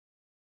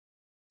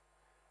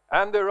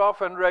And they're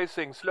off and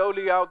racing.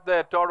 Slowly out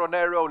there,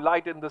 Toronero,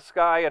 Light in the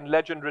Sky, and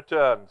Legend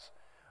Returns.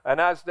 And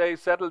as they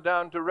settle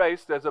down to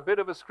race, there's a bit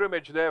of a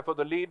scrimmage there for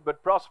the lead,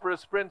 but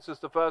Prosperous Prince is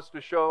the first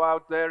to show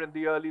out there in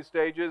the early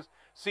stages.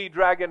 Sea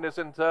Dragon is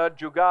in third,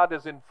 Jugad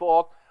is in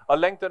fourth, a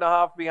length and a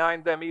half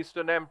behind them,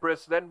 Eastern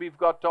Empress. Then we've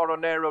got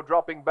Toronero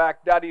dropping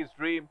back, Daddy's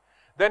Dream.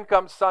 Then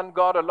comes Sun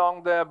God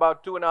along there,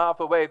 about 2.5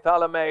 away,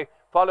 Thalame,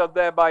 followed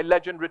there by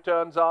Legend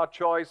Returns, Our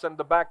Choice, and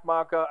the back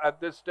marker at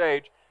this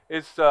stage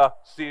is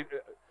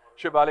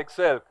Shivalik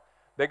Silk.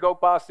 They go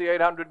past the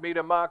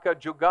 800-meter marker.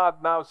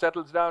 Jugad now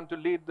settles down to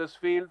lead this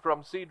field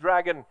from Sea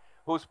Dragon,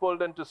 who's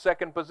pulled into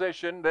second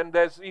position. Then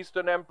there's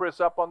Eastern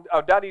Empress up on,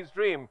 Daddy's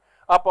Dream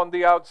up on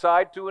the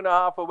outside,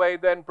 2.5 away.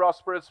 Then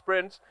Prosperous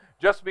Prince.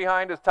 Just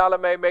behind is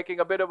Thalame, making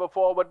a bit of a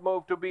forward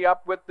move to be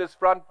up with this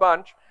front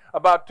bunch.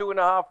 About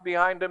 2.5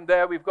 behind him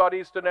there. We've got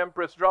Eastern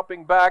Empress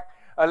dropping back,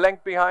 a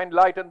length behind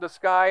Light in the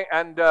Sky,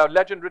 and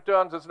Legend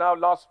Returns has now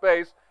lost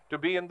space to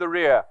be in the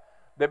rear.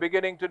 They're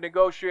beginning to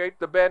negotiate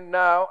the bend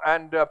now,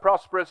 and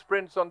Prosperous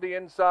Prince on the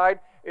inside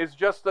is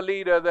just the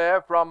leader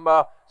there from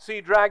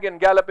Sea Dragon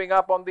galloping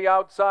up on the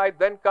outside.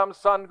 Then comes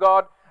Sun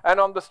God, and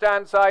on the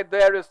stand side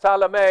there is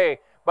Thalame.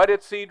 But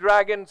it's Sea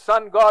Dragon,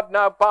 Sun God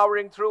now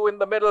powering through in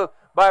the middle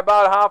by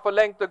about half a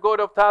length, the good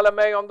of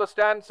Thalame on the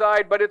stand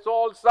side, but it's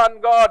all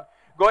Sun God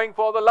going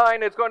for the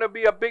line. It's going to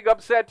be a big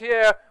upset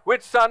here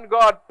with Sun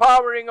God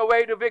powering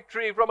away to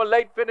victory from a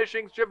late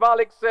finishing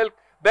Shivalik Silk.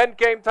 Then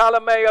came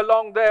Thalame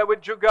along there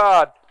with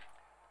Jugad.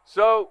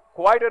 So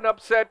quite an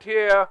upset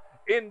here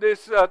in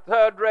this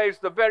third race,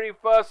 the very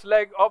first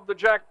leg of the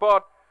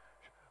jackpot,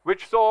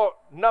 which saw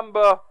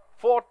number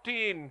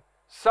 14,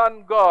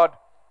 Sun God,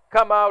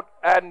 come out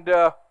and